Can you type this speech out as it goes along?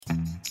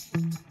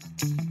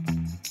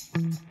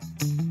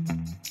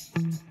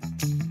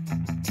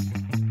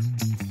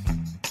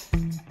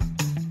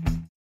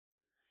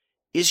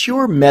Is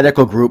your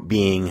medical group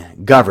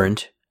being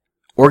governed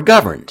or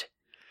governed?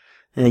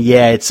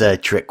 Yeah, it's a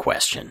trick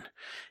question,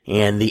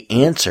 and the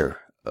answer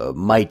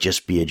might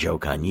just be a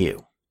joke on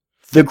you.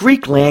 The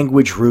Greek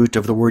language root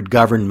of the word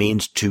govern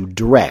means to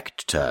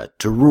direct, to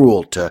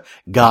rule, to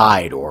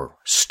guide, or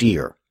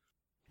steer.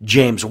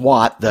 James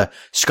Watt, the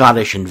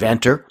Scottish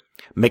inventor,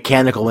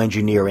 mechanical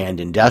engineer, and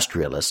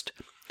industrialist,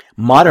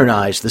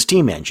 modernized the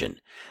steam engine,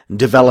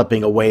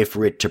 developing a way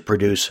for it to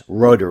produce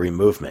rotary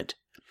movement.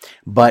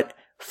 But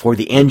for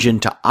the engine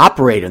to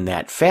operate in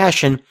that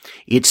fashion,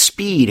 its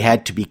speed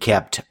had to be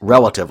kept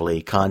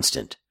relatively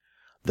constant.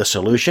 The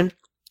solution?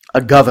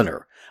 A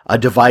governor, a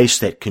device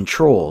that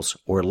controls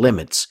or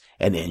limits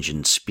an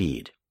engine's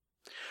speed.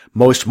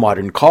 Most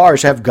modern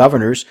cars have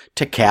governors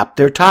to cap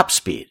their top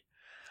speed.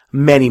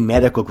 Many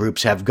medical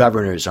groups have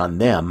governors on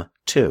them,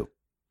 too.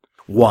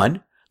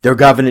 1. Their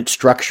governance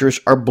structures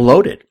are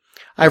bloated.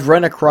 I've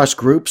run across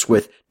groups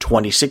with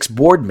 26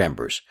 board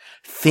members.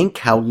 Think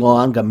how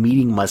long a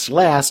meeting must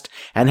last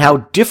and how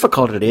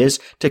difficult it is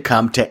to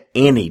come to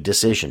any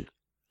decision.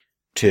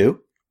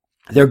 2.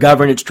 Their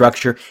governance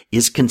structure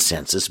is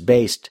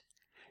consensus-based.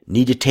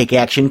 Need to take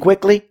action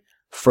quickly?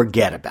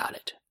 Forget about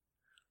it.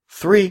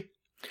 3.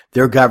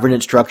 Their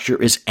governance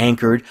structure is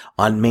anchored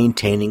on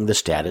maintaining the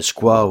status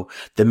quo.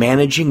 The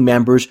managing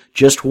members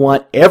just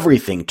want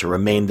everything to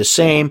remain the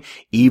same,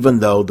 even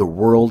though the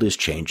world is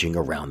changing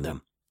around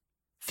them.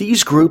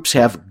 These groups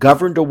have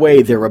governed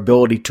away their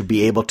ability to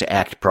be able to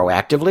act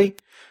proactively,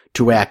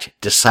 to act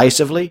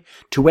decisively,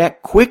 to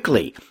act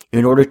quickly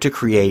in order to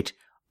create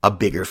a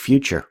bigger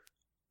future.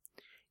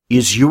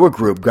 Is your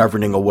group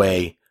governing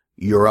away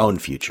your own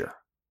future?